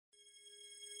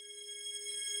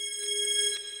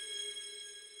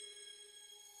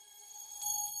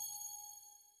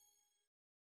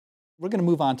We're going to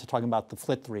move on to talking about the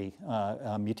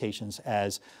FLT3 mutations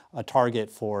as a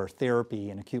target for therapy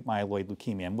in acute myeloid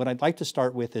leukemia. And what I'd like to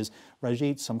start with is,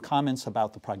 Rajit, some comments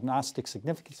about the prognostic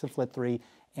significance of FLT3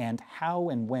 and how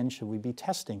and when should we be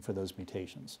testing for those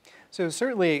mutations? So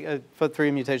certainly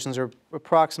FLT3 mutations are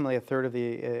approximately a third of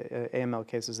the AML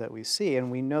cases that we see,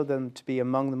 and we know them to be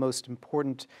among the most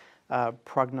important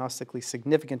prognostically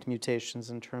significant mutations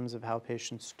in terms of how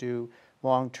patients do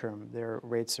long-term, their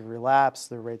rates of relapse,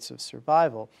 their rates of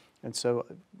survival. And so,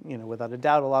 without a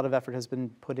doubt, a lot of effort has been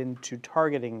put into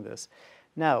targeting this.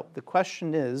 Now, the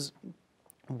question is,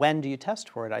 when do you test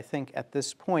for it? I think at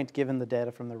this point, given the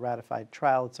data from the ratified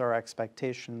trial, it's our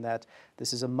expectation that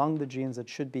this is among the genes that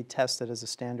should be tested as a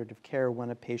standard of care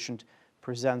when a patient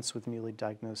presents with newly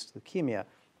diagnosed leukemia.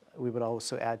 We would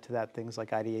also add to that things like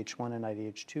IDH1 and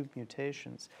IDH2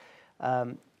 mutations.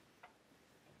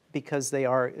 Because the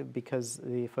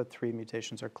FLT3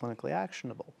 mutations are clinically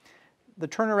actionable. The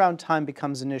turnaround time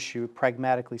becomes an issue,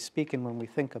 pragmatically speaking, when we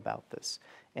think about this.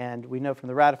 And we know from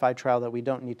the ratified trial that we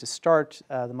don't need to start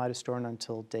the midostaurin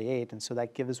until day 8, and so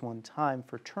that gives one time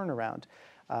for turnaround.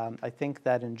 I think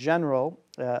that in general,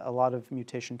 a lot of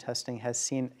mutation testing has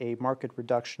seen a marked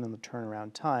reduction in the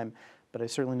turnaround time, but I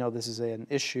certainly know this is an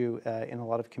issue in a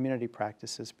lot of community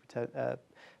practices,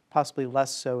 possibly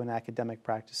less so in academic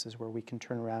practices where we can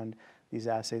turn around these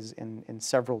assays in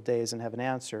several days and have an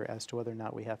answer as to whether or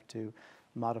not we have to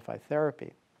modify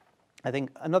therapy. I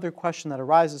think another question that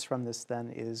arises from this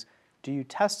then is, do you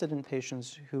test it in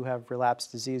patients who have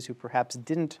relapsed disease who perhaps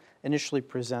didn't initially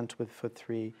present with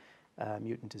FLT3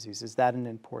 mutant disease? Is that an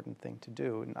important thing to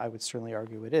do? And I would certainly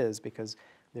argue it is, because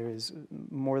there is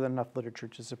more than enough literature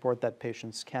to support that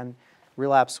patients can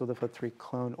relapse with a FLT3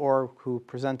 clone, or who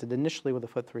presented initially with a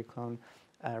FLT3 clone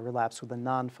relapse with a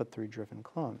non-FLT3 driven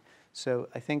clone. So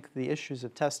I think the issues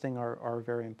of testing are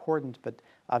very important, but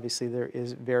obviously there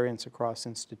is variance across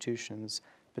institutions,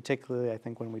 particularly I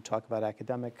think when we talk about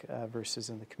academic versus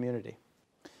in the community.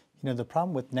 The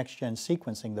problem with next-gen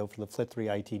sequencing, though, for the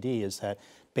FLT3 ITD is that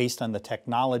based on the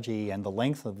technology and the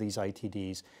length of these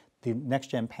ITDs, the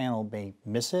next-gen panel may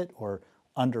miss it or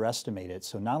underestimate it.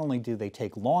 So not only do they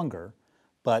take longer,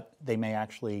 but they may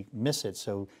actually miss it.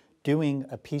 So doing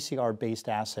a PCR-based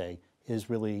assay is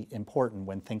really important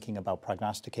when thinking about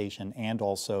prognostication and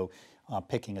also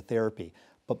picking a therapy.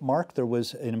 But Mark, there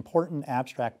was an important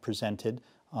abstract presented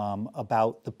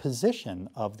about the position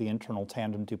of the internal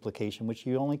tandem duplication, which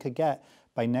you only could get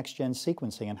by next-gen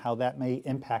sequencing, and how that may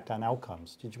impact on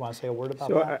outcomes. Did you want to say a word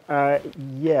about that?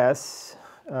 Yes,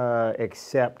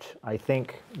 except I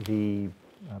think the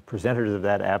presenters of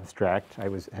that abstract,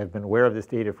 have been aware of this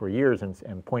data for years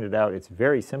and pointed out it's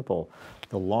very simple.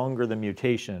 The longer the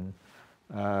mutation,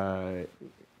 so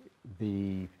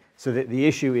the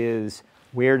issue is,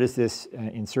 where does this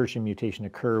insertion mutation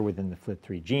occur within the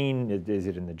FLT3 gene? Is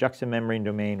it in the juxtamembrane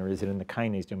domain, or is it in the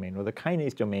kinase domain? Well, the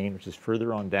kinase domain, which is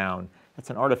further on down, that's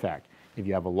an artifact. If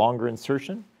you have a longer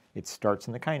insertion, it starts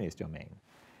in the kinase domain.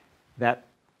 That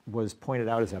was pointed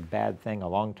out as a bad thing a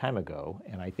long time ago,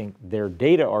 and I think their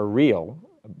data are real,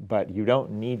 but you don't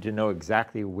need to know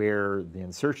exactly where the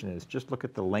insertion is. Just look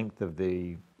at the length of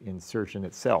the insertion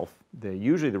itself.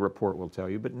 Usually the report will tell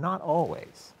you, but not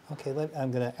always. Okay,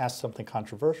 I'm going to ask something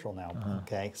controversial now.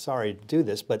 Okay, sorry to do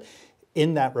this, but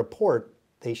in that report,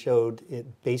 they showed it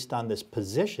based on this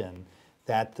position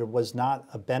that there was not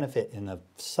a benefit in a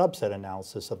subset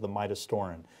analysis of the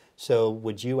midostaurin. So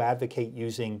would you advocate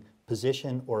using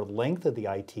position or length of the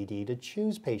ITD to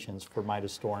choose patients for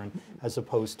midostaurin as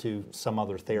opposed to some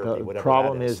other therapy, whatever that is? The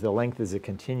problem is the length is a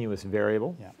continuous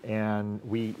variable, and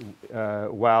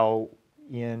while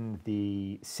in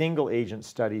the single agent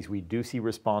studies we do see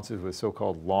responses with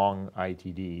so-called long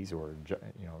ITDs, or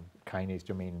kinase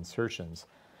domain insertions,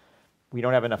 we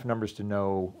don't have enough numbers to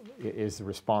know, is the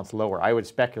response lower. I would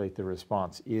speculate the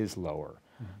response is lower,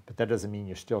 but that doesn't mean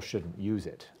you still shouldn't use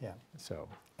it.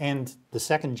 And the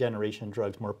second generation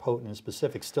drugs, more potent and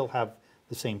specific, still have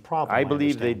the same problem. I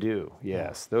believe they do,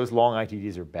 yes. Those long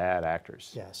ITDs are bad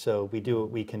actors. Yeah, so we do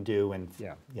what we can do, and